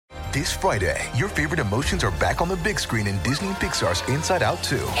This Friday, your favorite emotions are back on the big screen in Disney and Pixar's Inside Out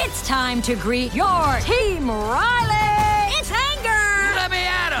 2. It's time to greet your Team Riley. It's anger. Let me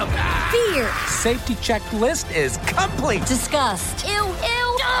at him. Fear. Safety checklist is complete. Disgust. Ew.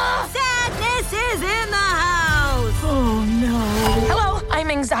 Sadness is in the house. Oh, no. Hello, I'm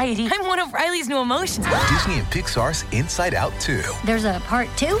anxiety. I'm one of Riley's new emotions. Disney and Pixar's Inside Out 2. There's a part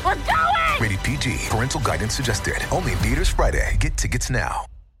 2? We're going! Rated PG. Parental guidance suggested. Only in theaters Friday. Get tickets now.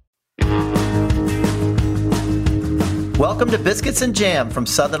 Welcome to Biscuits and Jam from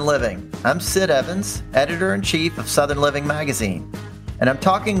Southern Living. I'm Sid Evans, editor-in-chief of Southern Living magazine, and I'm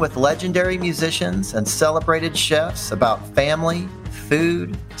talking with legendary musicians and celebrated chefs about family,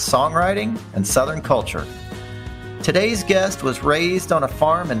 food, songwriting, and Southern culture. Today's guest was raised on a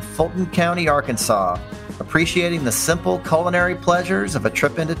farm in Fulton County, Arkansas, appreciating the simple culinary pleasures of a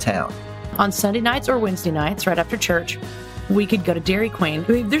trip into town. On Sunday nights or Wednesday nights, right after church, we could go to Dairy Queen.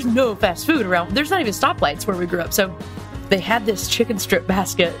 I mean, there's no fast food around. There's not even stoplights where we grew up. So they had this chicken strip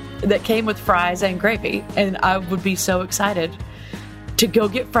basket that came with fries and gravy. And I would be so excited to go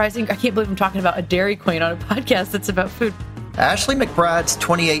get fries. I can't believe I'm talking about a Dairy Queen on a podcast that's about food. Ashley McBryde's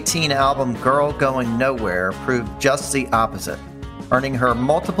 2018 album, Girl Going Nowhere, proved just the opposite, earning her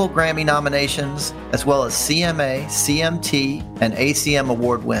multiple Grammy nominations, as well as CMA, CMT, and ACM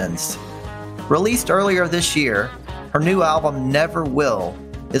award wins. Released earlier this year, her new album, Never Will,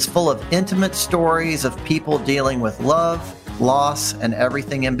 is full of intimate stories of people dealing with love, loss, and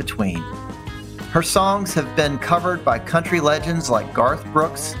everything in between. Her songs have been covered by country legends like Garth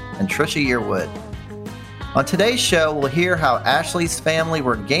Brooks and Trisha Yearwood. On today's show, we'll hear how Ashley's family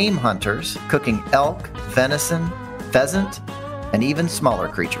were game hunters, cooking elk, venison, pheasant, and even smaller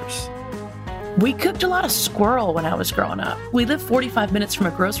creatures. We cooked a lot of squirrel when I was growing up. We lived 45 minutes from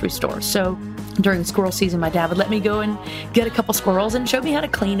a grocery store, so during squirrel season, my dad would let me go and get a couple squirrels and show me how to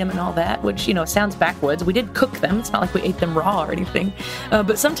clean them and all that, which, sounds backwoods. We did cook them. It's not like we ate them raw or anything.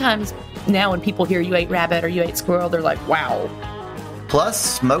 But sometimes now when people hear you ate rabbit or you ate squirrel, they're like, wow. Plus,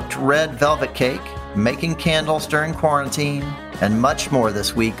 smoked red velvet cake, making candles during quarantine, and much more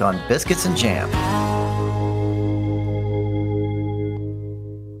this week on Biscuits and Jam.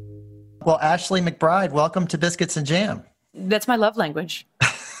 Well, Ashley McBryde, welcome to Biscuits and Jam. That's my love language.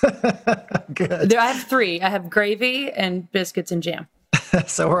 Good. I have 3. I have gravy and biscuits and jam.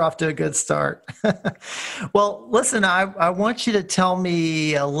 So we're off to a good start. Well, listen, I want you to tell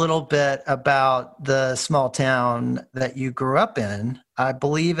me a little bit about the small town that you grew up in. I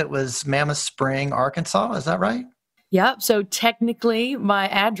believe it was Mammoth Spring, Arkansas. Is that right? Yep. So technically, my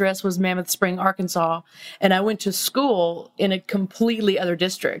address was Mammoth Spring, Arkansas, and I went to school in a completely other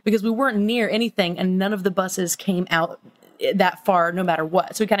district because we weren't near anything, and none of the buses came out that far, no matter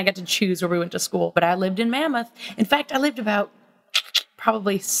what. So we kind of got to choose where we went to school. But I lived in Mammoth. In fact, I lived about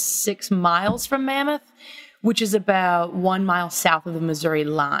probably 6 miles from Mammoth, which is about 1 mile south of the Missouri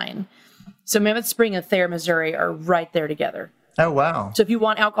line. So Mammoth Spring and Thayer, Missouri are right there together. Oh, wow. So if you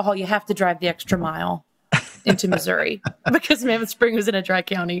want alcohol, you have to drive the extra mile into Missouri because Mammoth Spring was in a dry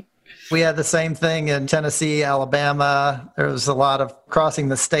county. We had the same thing in Tennessee, Alabama. There was a lot of crossing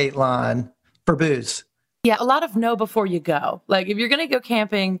the state line for booze. Yeah, a lot of know before you go. Like if you're going to go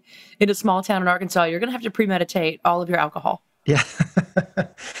camping in a small town in Arkansas, you're going to have to premeditate all of your alcohol. Yeah.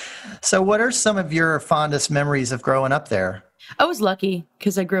 So what are some of your fondest memories of growing up there? I was lucky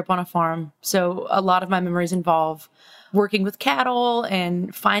because I grew up on a farm. So a lot of my memories involve working with cattle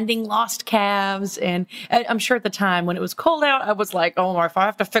and finding lost calves. And I'm sure at the time when it was cold out, I was like, oh, if I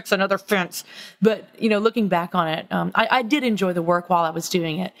have to fix another fence. But, looking back on it, I did enjoy the work while I was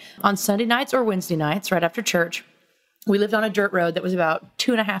doing it. On Sunday nights or Wednesday nights, right after church, we lived on a dirt road that was about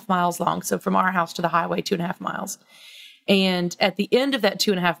 2.5 miles long. So from our house to the highway, 2.5 miles. And at the end of that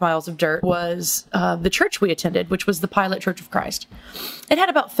 2.5 miles of dirt was the church we attended, which was the Pilot Church of Christ. It had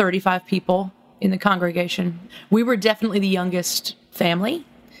about 35 people in the congregation. We were definitely the youngest family.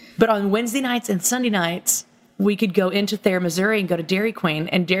 But on Wednesday nights and Sunday nights, we could go into Thayer, Missouri and go to Dairy Queen.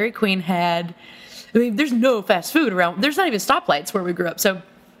 And Dairy Queen had, there's no fast food around. There's not even stoplights where we grew up. So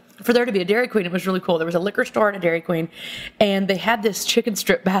for there to be a Dairy Queen, it was really cool. There was a liquor store at a Dairy Queen, and they had this chicken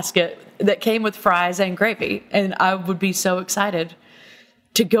strip basket that came with fries and gravy. And I would be so excited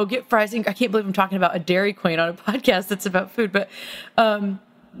to go get fries. I can't believe I'm talking about a Dairy Queen on a podcast that's about food.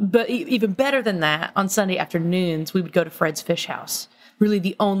 But even better than that, on Sunday afternoons, we would go to Fred's Fish House, really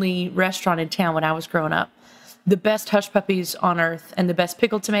the only restaurant in town when I was growing up. The best hush puppies on earth and the best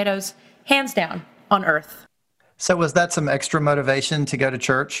pickled tomatoes, hands down, on earth. So was that some extra motivation to go to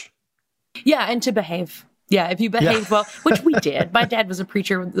church? Yeah, and to behave. Yeah, if you behaved well, which we did. My dad was a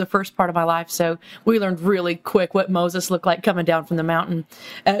preacher the first part of my life, so we learned really quick what Moses looked like coming down from the mountain.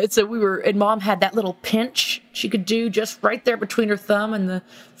 And Mom had that little pinch she could do just right there between her thumb and the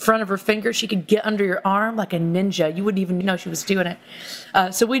front of her finger. She could get under your arm like a ninja. You wouldn't even know she was doing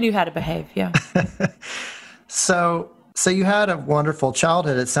it. So we knew how to behave, yeah. So you had a wonderful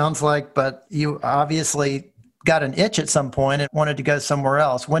childhood, it sounds like, but you obviously got an itch at some point and wanted to go somewhere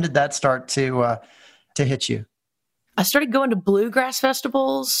else. When did that start to hit you? I started going to bluegrass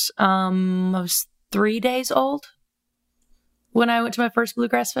festivals. I was 3 days old when I went to my first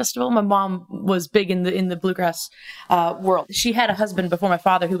bluegrass festival. My mom was big in the bluegrass world. She had a husband before my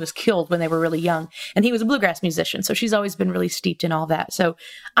father who was killed when they were really young, and he was a bluegrass musician. So she's always been really steeped in all that. So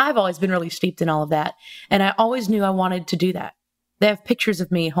I've always been really steeped in all of that, and I always knew I wanted to do that. They have pictures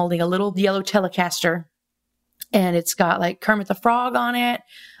of me holding a little yellow Telecaster, and it's got like Kermit the Frog on it.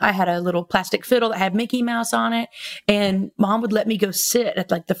 I had a little plastic fiddle that had Mickey Mouse on it. And Mom would let me go sit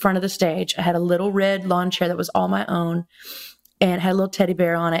at like the front of the stage. I had a little red lawn chair that was all my own and had a little teddy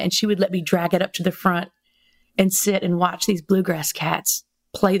bear on it. And she would let me drag it up to the front and sit and watch these bluegrass cats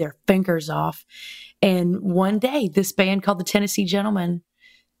play their fingers off. And one day, this band called the Tennessee Gentlemen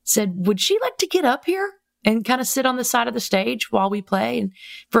said, would she like to get up here and kind of sit on the side of the stage while we play and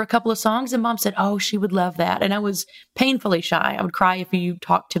for a couple of songs? And Mom said, oh, she would love that. And I was painfully shy. I would cry if you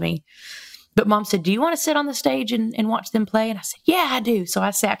talked to me. But Mom said, do you want to sit on the stage and watch them play? And I said, yeah, I do. So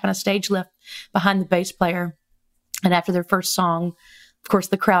I sat kind of stage left behind the bass player. And after their first song, of course,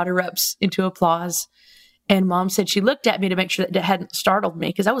 the crowd erupts into applause. And Mom said she looked at me to make sure that it hadn't startled me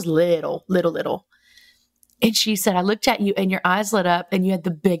because I was little. And she said, I looked at you and your eyes lit up and you had the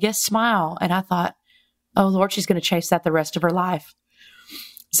biggest smile. And I thought, oh, Lord, she's going to chase that the rest of her life.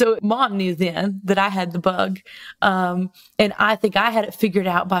 So Mom knew then that I had the bug. And I think I had it figured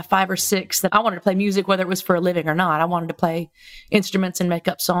out by 5 or 6 that I wanted to play music, whether it was for a living or not. I wanted to play instruments and make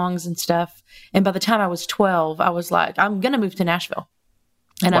up songs and stuff. And by the time I was 12, I was like, I'm going to move to Nashville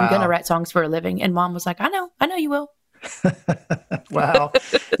and I'm going to write songs for a living. And Mom was like, I know you will. Wow.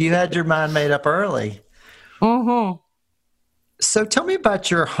 You had your mind made up early. Mm-hmm. So tell me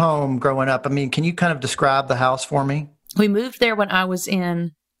about your home growing up. I mean, can you kind of describe the house for me? We moved there when I was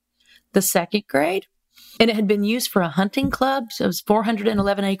in the 2nd grade, and it had been used for a hunting club. So it was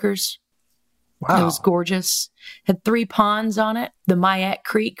 411 acres. Wow. It was gorgeous. Had 3 ponds on it. The Myatt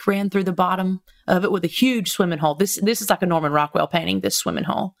Creek ran through the bottom of it with a huge swimming hole. This is like a Norman Rockwell painting, this swimming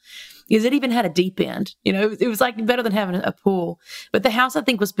hole. Because it even had a deep end. You know, it was like better than having a pool. But the house, I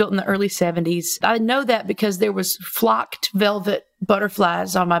think, was built in the early 70s. I know that because there was flocked velvet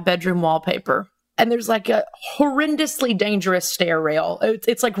butterflies on my bedroom wallpaper. And there's like a horrendously dangerous stair rail.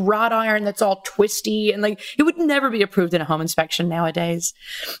 It's like wrought iron that's all twisty and like it would never be approved in a home inspection nowadays.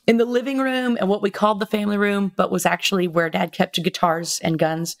 In the living room and what we called the family room, but was actually where Dad kept guitars and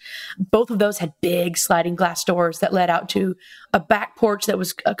guns. Both of those had big sliding glass doors that led out to a back porch that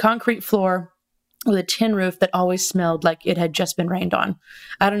was a concrete floor with a tin roof that always smelled like it had just been rained on.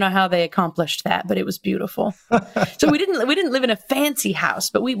 I don't know how they accomplished that, but it was beautiful. So we didn't live in a fancy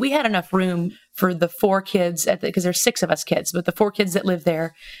house, but we had enough room for the 4 kids because there's 6 of us kids, but the 4 kids that lived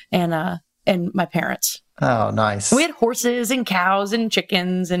there and my parents. Oh, nice. We had horses and cows and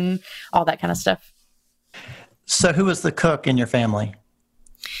chickens and all that kind of stuff. So who was the cook in your family?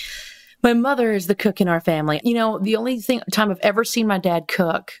 My mother is the cook in our family. You know, the only time I've ever seen my dad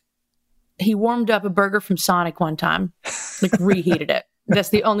cook, he warmed up a burger from Sonic one time, like reheated it. That's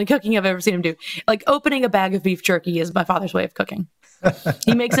the only cooking I've ever seen him do. Like opening a bag of beef jerky is my father's way of cooking.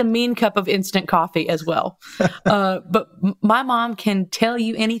 He makes a mean cup of instant coffee as well. But my mom can tell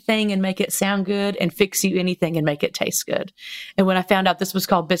you anything and make it sound good and fix you anything and make it taste good. And when I found out this was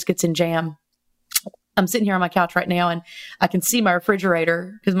called biscuits and jam, I'm sitting here on my couch right now and I can see my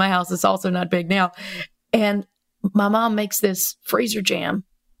refrigerator because my house is also not big now. And my mom makes this freezer jam.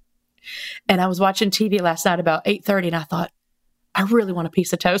 And I was watching TV last night about 8:30 and I thought, I really want a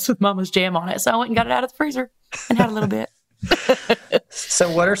piece of toast with Mama's jam on it. So I went and got it out of the freezer and had a little bit.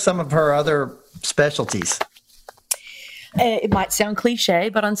 So what are some of her other specialties? It might sound cliche,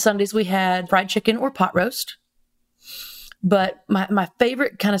 but on Sundays we had fried chicken or pot roast. But my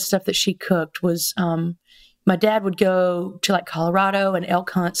favorite kind of stuff that she cooked was my dad would go to like Colorado and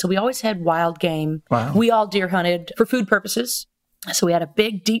elk hunt. So we always had wild game. Wow. We all deer hunted for food purposes. So we had a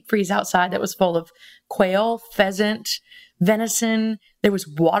big deep freeze outside that was full of quail, pheasant, venison. There was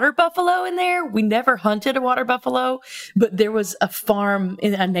water buffalo in there. We never hunted a water buffalo, but there was a farm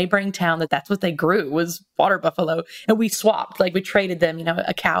in a neighboring town that's what they grew was water buffalo. And we swapped, like we traded them, you know,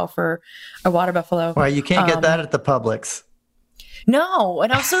 a cow for a water buffalo. Well, you can't get that at the Publix. No,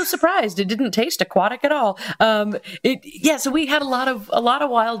 and I was so surprised. It didn't taste aquatic at all. So we had a lot of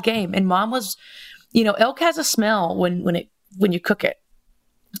wild game, and Mom was, elk has a smell when you cook it.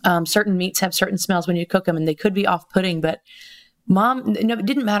 Certain meats have certain smells when you cook them, and they could be off-putting, but Mom, it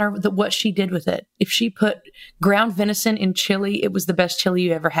didn't matter what she did with it. If she put ground venison in chili, it was the best chili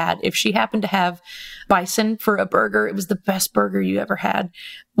you ever had. If she happened to have bison for a burger, it was the best burger you ever had.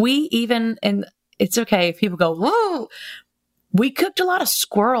 And it's okay if people go, whoa, we cooked a lot of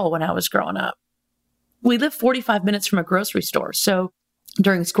squirrel when I was growing up. We lived 45 minutes from a grocery store. So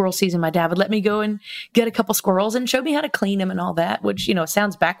during squirrel season, my dad would let me go and get a couple squirrels and show me how to clean them and all that, which,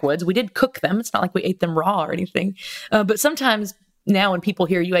 sounds backwoods. We did cook them. It's not like we ate them raw or anything. But sometimes now when people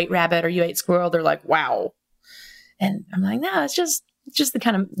hear you ate rabbit or you ate squirrel, they're like, wow. And I'm like, no, it's just the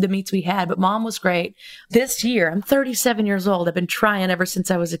kind of the meats we had. But Mom was great. This year, I'm 37 years old. I've been trying ever since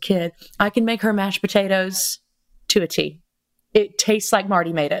I was a kid. I can make her mashed potatoes to a T. It tastes like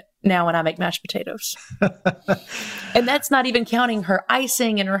Marty made it now when I make mashed potatoes. And that's not even counting her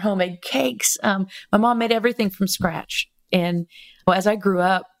icing and her homemade cakes. My mom made everything from scratch. And as I grew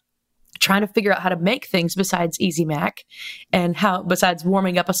up, trying to figure out how to make things besides Easy Mac and besides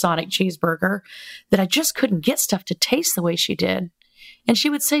warming up a Sonic cheeseburger, that I just couldn't get stuff to taste the way she did. And she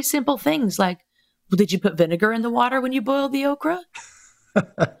would say simple things like, well, did you put vinegar in the water when you boiled the okra?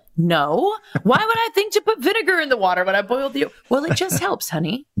 No. Why would I think to put vinegar in the water when I boiled the okra? Well, it just helps,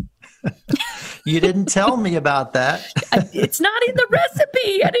 honey. You didn't tell me about that. It's not in the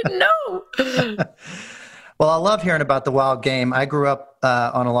recipe. I didn't know. Well, I love hearing about the wild game. I grew up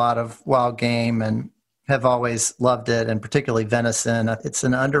on a lot of wild game and have always loved it, and particularly venison. It's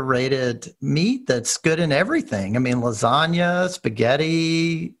an underrated meat that's good in everything. I mean, lasagna,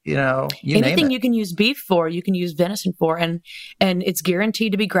 spaghetti, you name it. Anything you can use beef for, you can use venison for, and it's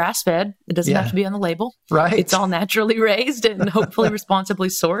guaranteed to be grass-fed. It doesn't have to be on the label. Right. It's all naturally raised and hopefully responsibly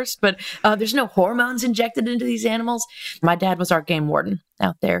sourced, but there's no hormones injected into these animals. My dad was our game warden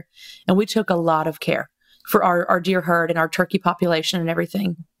out there, and we took a lot of care for our deer herd and our turkey population and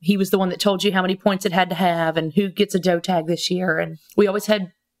everything. He was the one that told you how many points it had to have and who gets a doe tag this year. And we always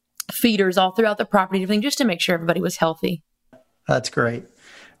had feeders all throughout the property and everything just to make sure everybody was healthy. That's great.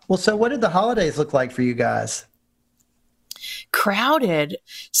 Well, so what did the holidays look like for you guys? Crowded.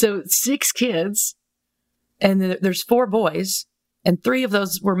 So 6 kids, and there's 4 boys, and 3 of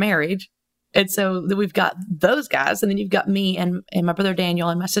those were married. And so we've got those guys, and then you've got me and my brother Daniel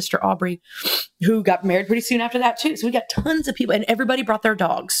and my sister Aubrey, who got married pretty soon after that too. So we got tons of people, and everybody brought their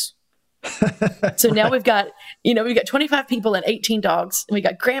dogs. So now we've got 25 people and 18 dogs, and we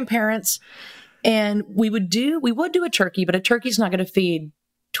got grandparents, and we would do a turkey, but a turkey's not going to feed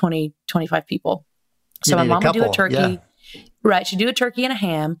 20, 25 people. So my mom would do a turkey. Yeah. Right. She'd do a turkey and a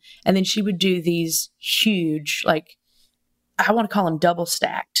ham, and then she would do these huge, I want to call them double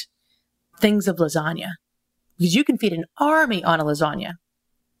stacked things of lasagna, because you can feed an army on a lasagna.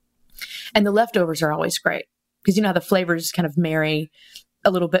 And the leftovers are always great because how the flavors kind of marry a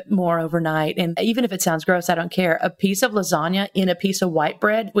little bit more overnight. And even if it sounds gross, I don't care. A piece of lasagna in a piece of white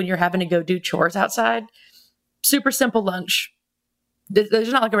bread when you're having to go do chores outside, super simple lunch.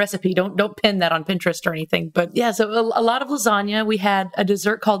 There's not like a recipe. Don't pin that on Pinterest or anything. But yeah, so a lot of lasagna. We had a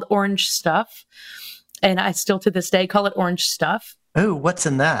dessert called orange stuff, and I still to this day call it orange stuff. Oh, what's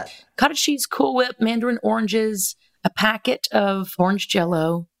in that? Cottage cheese, Cool Whip, mandarin oranges, a packet of orange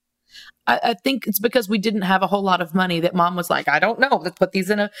Jell-O. I think it's because we didn't have a whole lot of money that Mom was like, I don't know, let's put these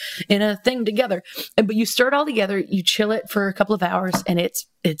in a thing together. But you stir it all together, you chill it for a couple of hours, and it's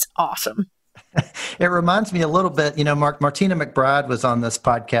awesome. It reminds me a little bit, Martina McBride was on this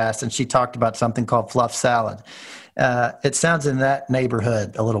podcast, and she talked about something called fluff salad. It sounds in that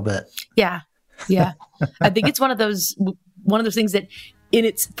neighborhood a little bit. Yeah. I think it's one of those things that in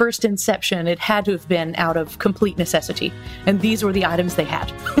its first inception, it had to have been out of complete necessity. And these were the items they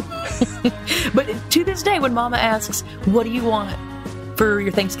had. But to this day, when Mama asks, what do you want for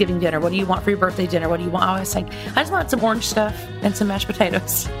your Thanksgiving dinner? What do you want for your birthday dinner? What do you want? I always say, I just want some orange stuff and some mashed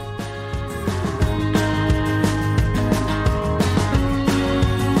potatoes.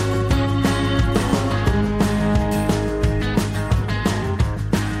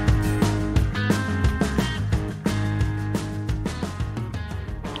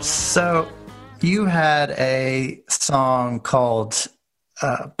 So you had a song called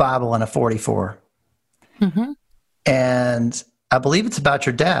Bible in a 44. Mm-hmm. And I believe it's about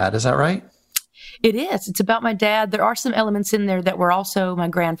your dad. Is that right? It is. It's about my dad. There are some elements in there that were also my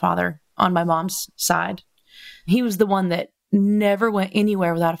grandfather on my mom's side. He was the one that never went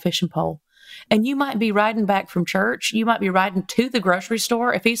anywhere without a fishing pole. and you might be riding back from church. You might be riding to the grocery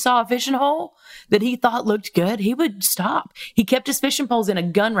store. If he saw a fishing hole that he thought looked good, he would stop. He kept his fishing poles in a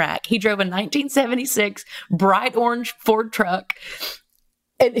gun rack. He drove a 1976 bright orange Ford truck,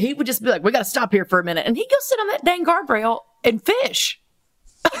 and he would just be like, we got to stop here for a minute. And he'd go sit on that dang guardrail and fish.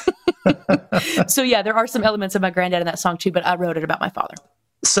 So yeah, there are some elements of my granddad in that song too, but I wrote it about my father.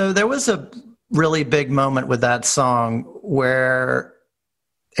 So there was a really big moment with that song where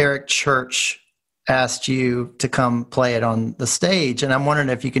Eric Church asked you to come play it on the stage. And I'm wondering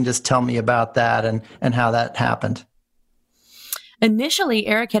if you can just tell me about that and how that happened. Initially,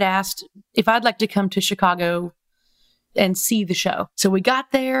 Eric had asked if I'd like to come to Chicago and see the show. So we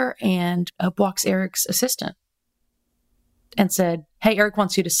got there, and up walks Eric's assistant and said, hey, Eric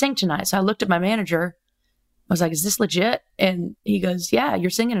wants you to sing tonight. So I looked at my manager. I was like, is this legit? And he goes, yeah, you're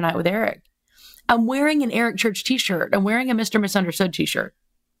singing tonight with Eric. I'm wearing an Eric Church t-shirt. I'm wearing a Mr. Misunderstood t-shirt.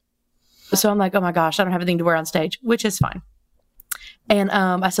 So I'm like, oh my gosh, I don't have anything to wear on stage, which is fine. And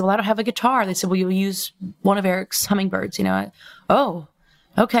I said, well, I don't have a guitar. They said, well, you'll use one of Eric's hummingbirds. Oh,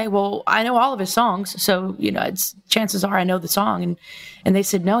 okay. Well, I know all of his songs. So, chances are I know the song. And they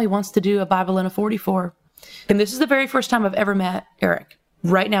said, no, he wants to do a Bible in a 44. And this is the very first time I've ever met Eric,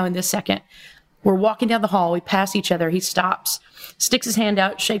 right now in this second. We're walking down the hall. We pass each other. He stops, sticks his hand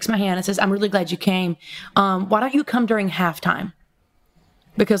out, shakes my hand, and says, I'm really glad you came. Why don't you come during halftime?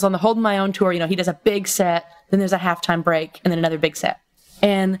 Because on the Holding My Own tour, he does a big set, then there's a halftime break, and then another big set.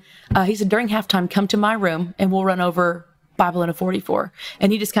 And he said, during halftime, come to my room, and we'll run over Bible in a 44.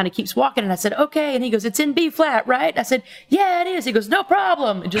 And he just kind of keeps walking. And I said, okay. And he goes, it's in B flat, right? I said, yeah, it is. He goes, no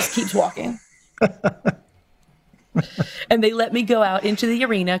problem. And just keeps walking. And they let me go out into the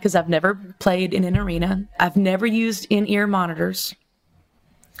arena because I've never played in an arena. I've never used in-ear monitors.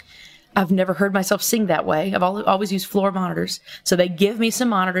 I've never heard myself sing that way. I've always used floor monitors. So they give me some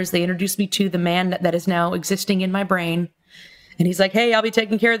monitors. They introduce me to the man that is now existing in my brain. And he's like, hey, I'll be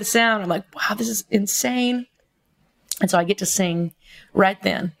taking care of the sound. I'm like, wow, this is insane. And so I get to sing right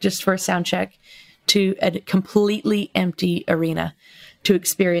then, just for a sound check, to a completely empty arena, to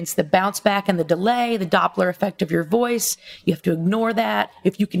experience the bounce back and the delay, the Doppler effect of your voice. You have to ignore that.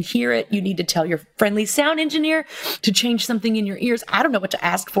 If you can hear it, you need to tell your friendly sound engineer to change something in your ears. I don't know what to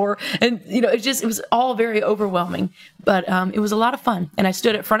ask for. And, it was all very overwhelming, but it was a lot of fun. And I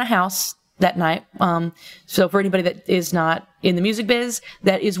stood at front of house that night. So for anybody that is not in the music biz,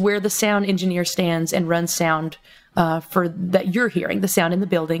 that is where the sound engineer stands and runs sound for that you're hearing, the sound in the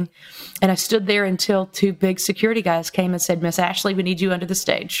building. And I stood there until two big security guys came and said, Miss Ashley, we need you under the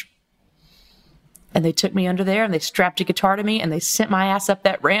stage. And they took me under there and they strapped a guitar to me and they sent my ass up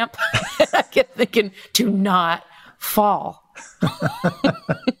that ramp. And I kept thinking, do not fall.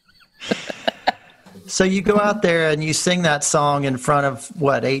 So you go out there and you sing that song in front of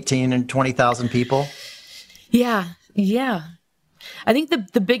 18 and 20,000 people? Yeah. I think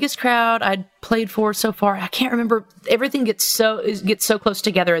the biggest crowd I'd played for so far, I can't remember. Everything gets so close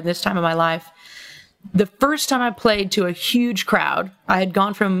together in this time of my life. The first time I played to a huge crowd, I had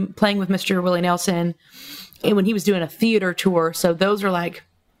gone from playing with Mr. Willie Nelson and when he was doing a theater tour. So those are like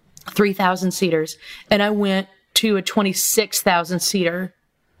 3,000 seaters. And I went to a 26,000 seater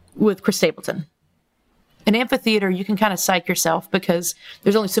with Chris Stapleton. An amphitheater, you can kind of psych yourself because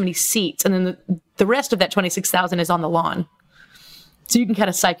there's only so many seats. And then the rest of that 26,000 is on the lawn. So you can kind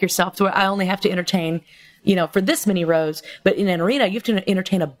of psych yourself to where I only have to entertain, for this many rows. But in an arena, you have to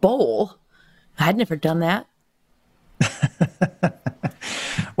entertain a bowl. I'd never done that.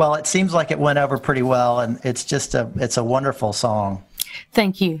 Well, it seems like it went over pretty well, and it's a wonderful song.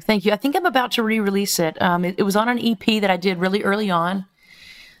 Thank you. I think I'm about to re-release it. It was on an EP that I did really early on.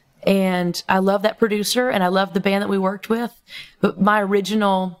 And I love that producer and I love the band that we worked with. But my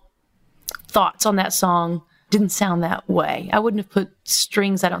original thoughts on that song didn't sound that way. I wouldn't have put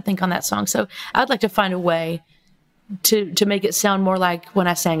strings, I don't think, on that song. So I'd like to find a way to make it sound more like when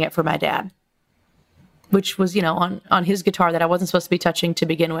I sang it for my dad, which was, on his guitar that I wasn't supposed to be touching to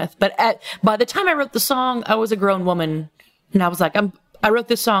begin with. But by the time I wrote the song, I was a grown woman and I was like, I wrote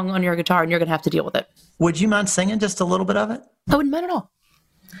this song on your guitar and you're going to have to deal with it. Would you mind singing just a little bit of it? I wouldn't mind at all.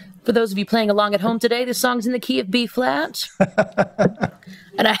 For those of you playing along at home today, this song's in the key of B flat.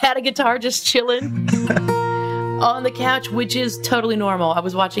 And I had a guitar just chilling on the couch, which is totally normal. I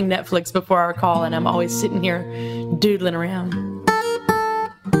was watching Netflix before our call, and I'm always sitting here doodling around.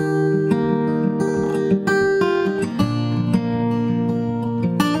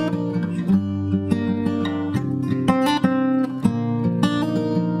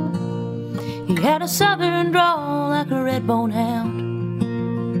 He had a southern drawl like a red-bone hound.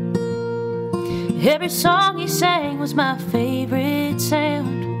 Every song he sang was my favorite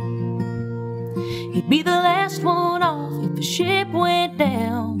sound. be the last one off if the ship went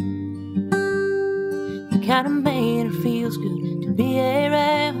down. The kind of man who feels good to be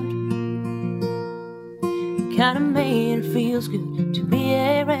around. The kind of man who feels good to be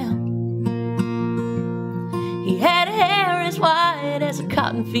around. He had hair as white as a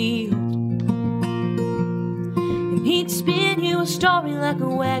cotton field, and he'd spin you a story like a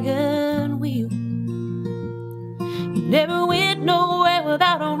wagon wheel. He never went nowhere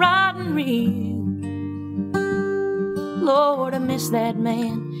without a rod and reel. Lord, I miss that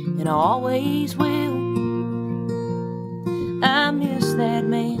man, and I always will. I miss that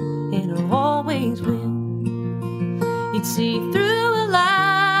man, and I always will. He'd see through a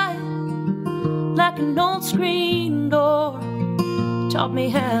lie like an old screen door. Taught me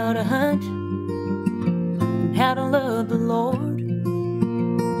how to hunt and how to love the Lord.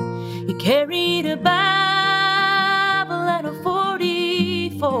 He carried a Bible and a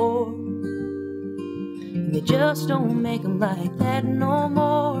 44, and they just don't make them like that no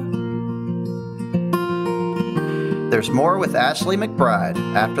more. There's more with Ashley McBryde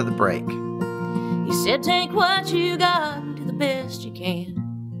after the break. He said, take what you got and do the best you can.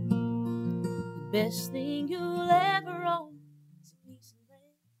 The best thing you'll ever own is a piece of land.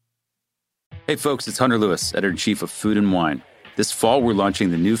 Hey folks, it's Hunter Lewis, Editor-in-Chief of Food and Wine. This fall, we're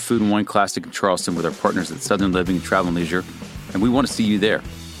launching the new Food and Wine Classic in Charleston with our partners at Southern Living and Travel and Leisure, and we want to see you there.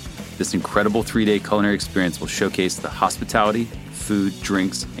 This incredible 3-day culinary experience will showcase the hospitality, food,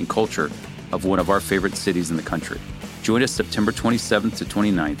 drinks, and culture of one of our favorite cities in the country. Join us September 27th to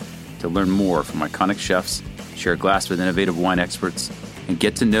 29th to learn more from iconic chefs, share a glass with innovative wine experts, and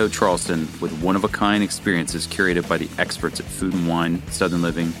get to know Charleston with one-of-a-kind experiences curated by the experts at Food and Wine, Southern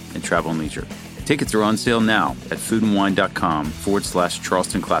Living, and Travel and Leisure. Tickets are on sale now at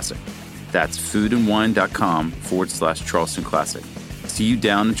foodandwine.com/Charleston Classic. That's foodandwine.com/Charleston Classic. See you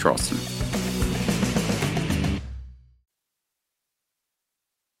down in Charleston.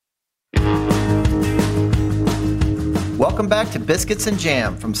 Welcome back to Biscuits and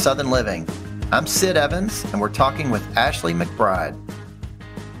Jam from Southern Living. I'm Sid Evans, and we're talking with Ashley McBryde.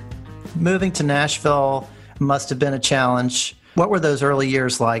 Moving to Nashville must have been a challenge. What were those early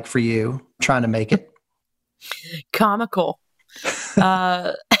years like for you, trying to make it? Comical.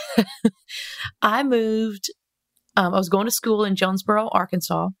 I moved, I was going to school in Jonesboro,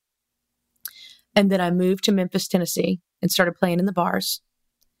 Arkansas, and then I moved to Memphis, Tennessee, and started playing in the bars.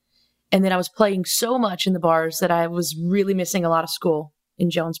 And then I was playing so much in the bars that I was really missing a lot of school in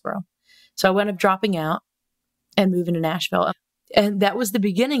Jonesboro. So I wound up dropping out and moving to Nashville. And that was the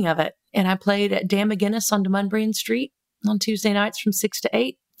beginning of it. And I played at Dan McGinnis on Demonbreun Street on Tuesday nights from 6 to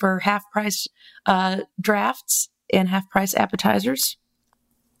 8 for half-price drafts and half-price appetizers.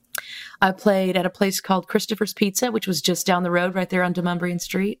 I played at a place called Christopher's Pizza, which was just down the road right there on Demonbreun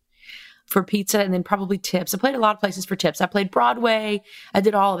Street, for pizza, and then probably tips. I played a lot of places for tips. I played Broadway. I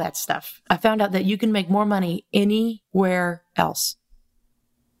did all of that stuff. I found out that you can make more money anywhere else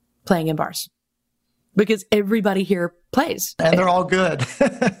playing in bars because everybody here plays. And they're all good.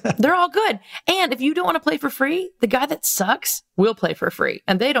 They're all good. And if you don't want to play for free, the guy that sucks will play for free,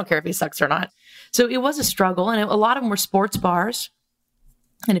 and they don't care if he sucks or not. So it was a struggle, and a lot of them were sports bars.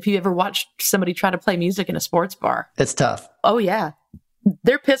 And if you ever watched somebody try to play music in a sports bar, it's tough. Oh, yeah.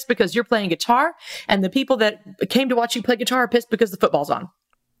 They're pissed because you're playing guitar, and the people that came to watch you play guitar are pissed because the football's on.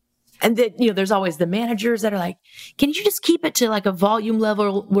 And then, there's always the managers that are like, can you just keep it to like a volume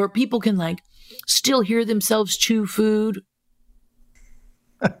level where people can like still hear themselves chew food?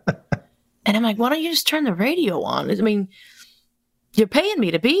 And I'm like, why don't you just turn the radio on? I mean, you're paying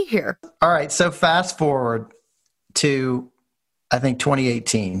me to be here. All right. So fast forward to, I think,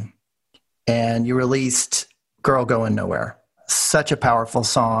 2018, and you released Girl Going Nowhere. Such a powerful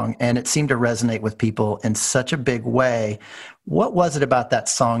song, and it seemed to resonate with people in such a big way. What was it about that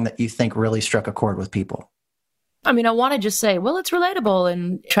song that you think really struck a chord with people? I mean, I want to just say, well, it's relatable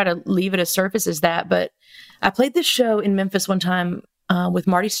and try to leave it as surface as that. But I played this show in Memphis one time with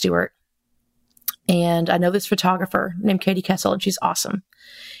Marty Stewart. And I know this photographer named Katie Kessel, and she's awesome.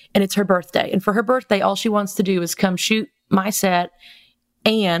 And it's her birthday. And for her birthday, all she wants to do is come shoot my set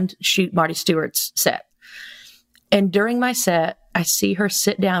and shoot Marty Stewart's set. And during my set, I see her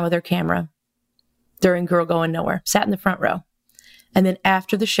sit down with her camera during Girl Going Nowhere, sat in the front row. And then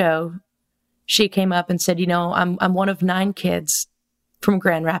after the show, she came up and said, I'm one of 9 kids from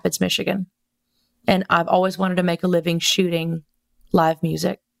Grand Rapids, Michigan. And I've always wanted to make a living shooting live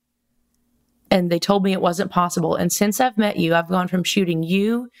music. And they told me it wasn't possible. And since I've met you, I've gone from shooting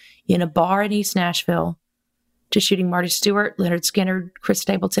you in a bar in East Nashville to shooting Marty Stewart, Leonard Skinner, Chris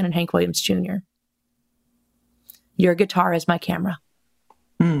Stapleton, and Hank Williams Jr. Your guitar is my camera.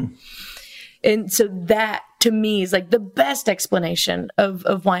 And so that to me is like the best explanation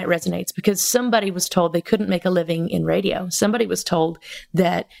of why it resonates, because somebody was told they couldn't make a living in radio. Somebody was told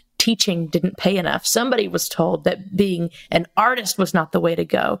that teaching didn't pay enough. Somebody was told that being an artist was not the way to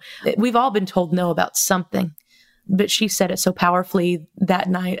go. We've all been told no about something, but she said it so powerfully that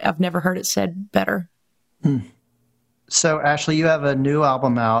night. I've never heard it said better. So Ashley, you have a new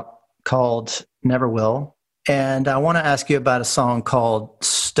album out called Never Will. And I want to ask you about a song called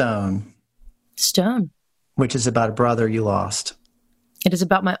Stone. Stone. Which is about a brother you lost. It is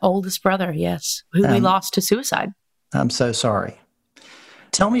about my oldest brother, yes, who we lost to suicide. I'm so sorry.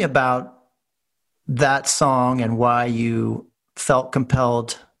 Tell me about that song and why you felt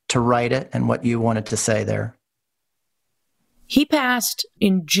compelled to write it and what you wanted to say there. He passed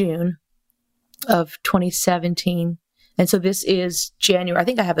in June of 2017. And so this is January. I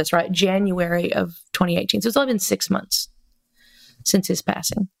think I have this right. January of 2018. So it's only been 6 months since his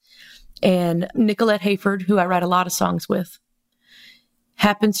passing. And Nicolette Hayford, who I write a lot of songs with,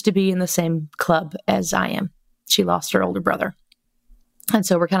 happens to be in the same club as I am. She lost her older brother. And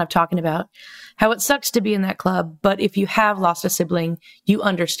so we're kind of talking about how it sucks to be in that club. But if you have lost a sibling, you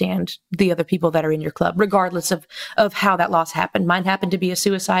understand the other people that are in your club, regardless of how that loss happened. Mine happened to be a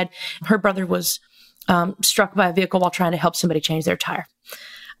suicide. Her brother was struck by a vehicle while trying to help somebody change their tire.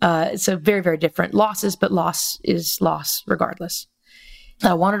 So very, very different losses, but loss is loss regardless.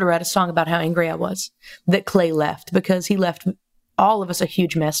 I wanted to write a song about how angry I was that Clay left, because he left all of us a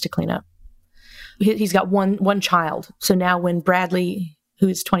huge mess to clean up. He's got one child. So now when Bradley, who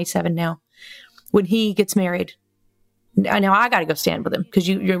is 27 now, when he gets married, now I got to go stand with him because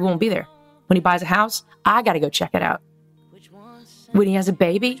you won't be there. When he buys a house, I got to go check it out. When he has a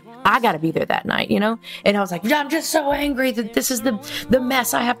baby, I got to be there that night, And I was like, I'm just so angry that this is the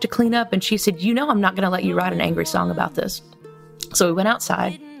mess I have to clean up. And she said, I'm not going to let you write an angry song about this. So we went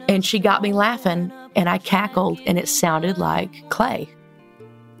outside and she got me laughing and I cackled and it sounded like Clay.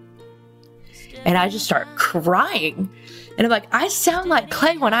 And I just start crying. And I'm like, I sound like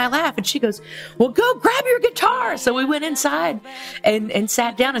Clay when I laugh. And she goes, well, go grab your guitar. So we went inside and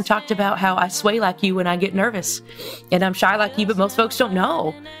sat down and talked about how I sway like you when I get nervous. And I'm shy like you, but most folks don't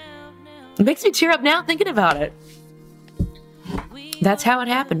know. It makes me tear up now thinking about it. That's how it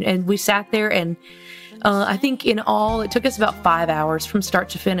happened. And we sat there and I think in all, it took us about 5 hours from start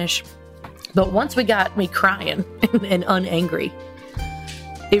to finish. But once we got me crying and unangry,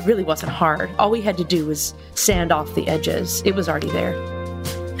 it really wasn't hard. All we had to do was sand off the edges. It was already there.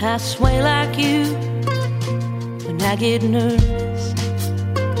 I sway like you when I get nervous.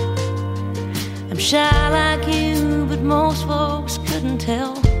 I'm shy like you, but most folks couldn't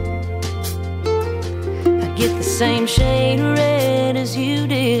tell. I get the same shade of red as you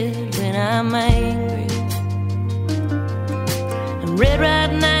did when I'm angry. I'm red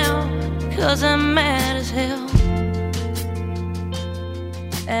right now 'cause I'm mad as hell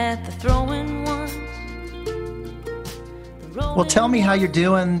at the throwing ones. Well, tell me how you're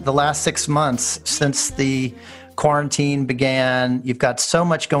doing the last 6 months since the quarantine began. You've got so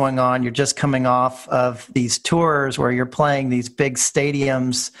much going on. You're just coming off of these tours where you're playing these big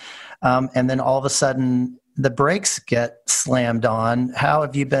stadiums, and then all of a sudden the brakes get slammed on. How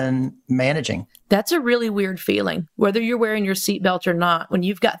have you been managing? That's a really weird feeling, whether you're wearing your seatbelt or not, when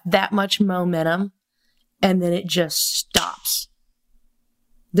you've got that much momentum and then it just stops.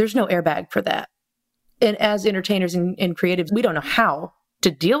 There's no airbag for that. And as entertainers and creatives, we don't know how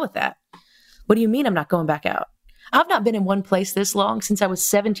to deal with that. What do you mean I'm not going back out? I've not been in one place this long since I was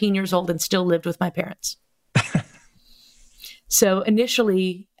 17 years old and still lived with my parents. So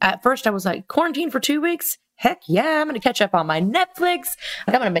initially, at first I was like, quarantine for 2 weeks? Heck yeah, I'm going to catch up on my Netflix.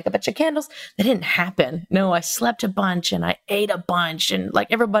 I'm going to make a bunch of candles. That didn't happen. No, I slept a bunch and I ate a bunch. And like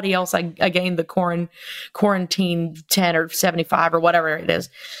everybody else, I gained the quarantine 10 or 75 or whatever it is.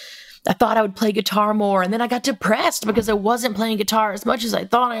 I thought I would play guitar more. And then I got depressed because I wasn't playing guitar as much as I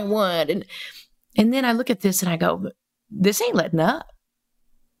thought I would. And then I look at this and I go, this ain't letting up.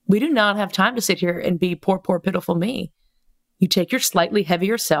 We do not have time to sit here and be poor, poor, pitiful me. You take your slightly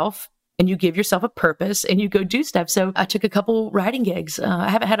heavier self and you give yourself a purpose and you go do stuff. So I took a couple writing gigs. I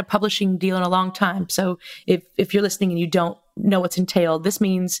haven't had a publishing deal in a long time. So if you're listening and you don't know what's entailed, this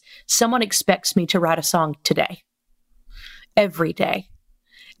means someone expects me to write a song today, every day.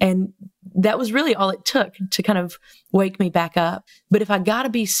 And that was really all it took to kind of wake me back up. But if I got to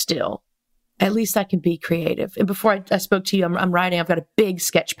be still, at least I can be creative. And before I spoke to you, I'm writing. I've got a big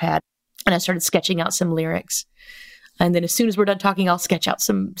sketch pad and I started sketching out some lyrics. And then as soon as we're done talking, I'll sketch out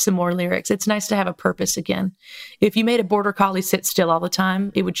some more lyrics. It's nice to have a purpose again. If you made a border collie sit still all the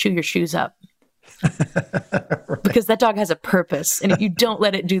time, it would chew your shoes up. Because that dog has a purpose. And if you don't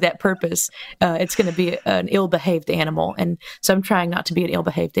let it do that purpose, it's going to be an ill-behaved animal. And so I'm trying not to be an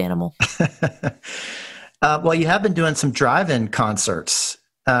ill-behaved animal. Well, you have been doing some drive-in concerts.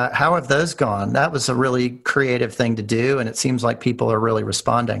 How have those gone? That was a really creative thing to do, and it seems like people are really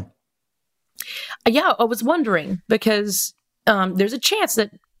responding. Yeah, I was wondering, because there's a chance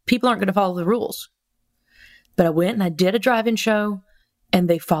that people aren't going to follow the rules. But I went and I did a drive-in show, and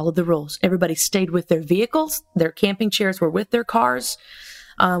they followed the rules. Everybody stayed with their vehicles. Their camping chairs were with their cars.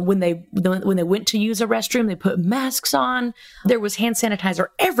 When they went to use a restroom, they put masks on. There was hand sanitizer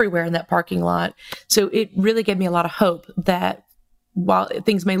everywhere in that parking lot. So it really gave me a lot of hope that while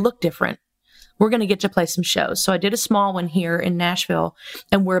things may look different, we're going to get to play some shows. So I did a small one here in Nashville,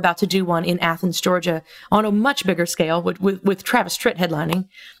 and we're about to do one in Athens, Georgia, on a much bigger scale with Travis Tritt headlining.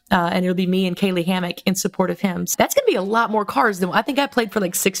 And it'll be me and Kaylee Hammock in support of him. So that's going to be a lot more cars than I think I played for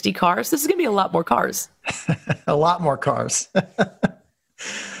like 60 cars. This is going to be a lot more cars. A lot more cars.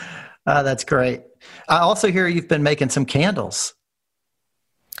 That's great. I also hear you've been making some candles.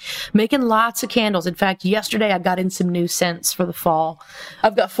 Making lots of candles. In fact, yesterday I got in some new scents for the fall.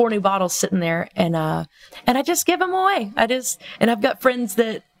 I've got 4 new bottles sitting there, and I just give them away. And I've got friends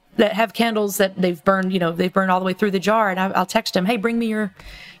that have candles that they've burned all the way through the jar, and I'll text them, hey, bring me your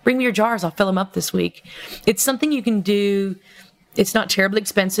jars. I'll fill them up this week. It's something you can do. It's not terribly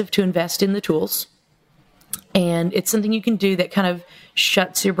expensive to invest in the tools, and it's something you can do that kind of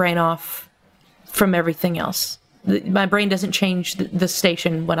shuts your brain off from everything else. My brain doesn't change the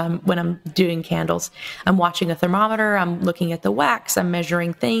station when I'm doing candles. I'm watching a thermometer. I'm looking at the wax. I'm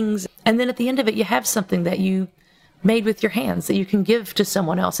measuring things. And then at the end of it, you have something that you made with your hands that you can give to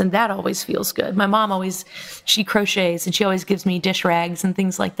someone else. And that always feels good. My mom she crochets, and she always gives me dish rags and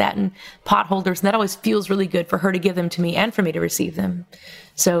things like that and pot holders. And that always feels really good for her to give them to me and for me to receive them.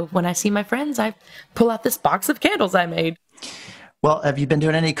 So when I see my friends, I pull out this box of candles I made. Well, have you been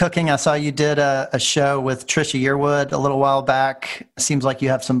doing any cooking? I saw you did a show with Trisha Yearwood a little while back. Seems like you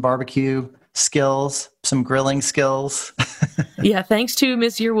have some barbecue skills, some grilling skills. Yeah, thanks to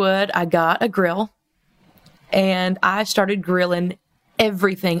Miss Yearwood, I got a grill, and I started grilling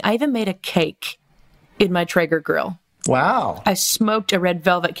everything. I even made a cake in my Traeger grill. Wow. I smoked a red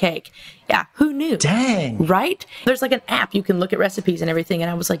velvet cake. Yeah, who knew? Dang. Right? There's like an app you can look at recipes and everything,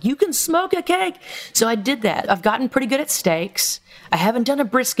 and I was like, you can smoke a cake. So I did that. I've gotten pretty good at steaks. I haven't done a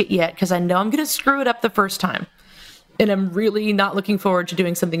brisket yet because I know I'm going to screw it up the first time. And I'm really not looking forward to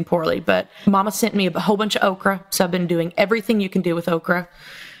doing something poorly. But Mama sent me a whole bunch of okra, so I've been doing everything you can do with okra.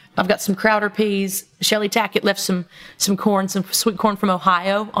 I've got some Crowder peas. Shelly Tackett left some corn, some sweet corn from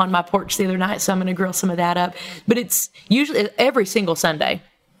Ohio on my porch the other night, so I'm going to grill some of that up. But it's usually every single Sunday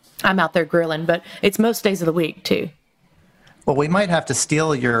I'm out there grilling, but it's most days of the week too. Well, we might have to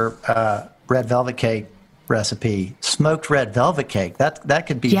steal your red velvet cake recipe. Smoked red velvet cake. That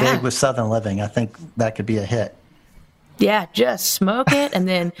could be big with Southern Living. I think that could be a hit. Yeah, just smoke it, and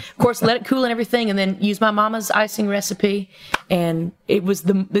then, of course, let it cool and everything, and then use my mama's icing recipe. And it was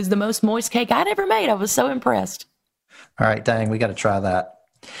the most moist cake I'd ever made. I was so impressed. All right, dang, we got to try that.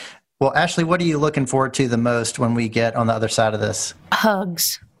 Well, Ashley, what are you looking forward to the most when we get on the other side of this?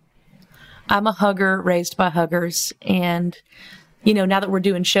 Hugs. I'm a hugger, raised by huggers, and now that we're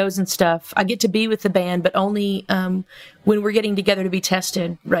doing shows and stuff, I get to be with the band, but only when we're getting together to be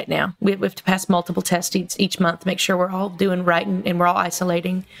tested right now. We have to pass multiple tests each month to make sure we're all doing right and we're all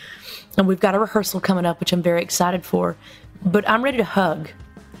isolating. And we've got a rehearsal coming up, which I'm very excited for. But I'm ready to hug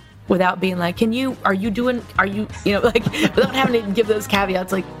without being like, without having to give those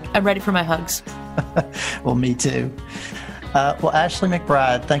caveats. Like, I'm ready for my hugs. Well, me too. Well, Ashley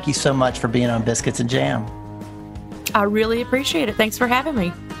McBryde, thank you so much for being on Biscuits and Jam. I really appreciate it. Thanks for having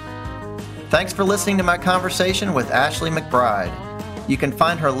me. Thanks for listening to my conversation with Ashley McBryde. You can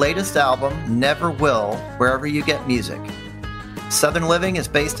find her latest album, Never Will, wherever you get music. Southern Living is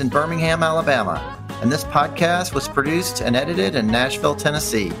based in Birmingham, Alabama, and this podcast was produced and edited in Nashville,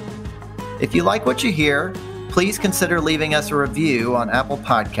 Tennessee. If you like what you hear, please consider leaving us a review on Apple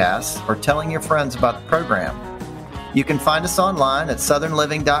Podcasts or telling your friends about the program. You can find us online at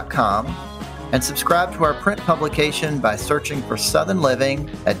southernliving.com and subscribe to our print publication by searching for Southern Living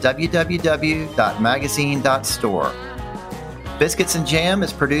at www.magazine.store. Biscuits and Jam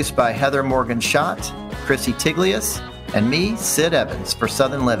is produced by Heather Morgan-Schott, Chrissy Tiglius, and me, Sid Evans, for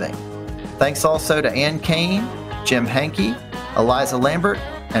Southern Living. Thanks also to Ann Kane, Jim Hankey, Eliza Lambert,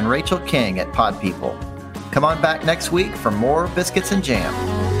 and Rachel King at Pod People. Come on back next week for more Biscuits and Jam.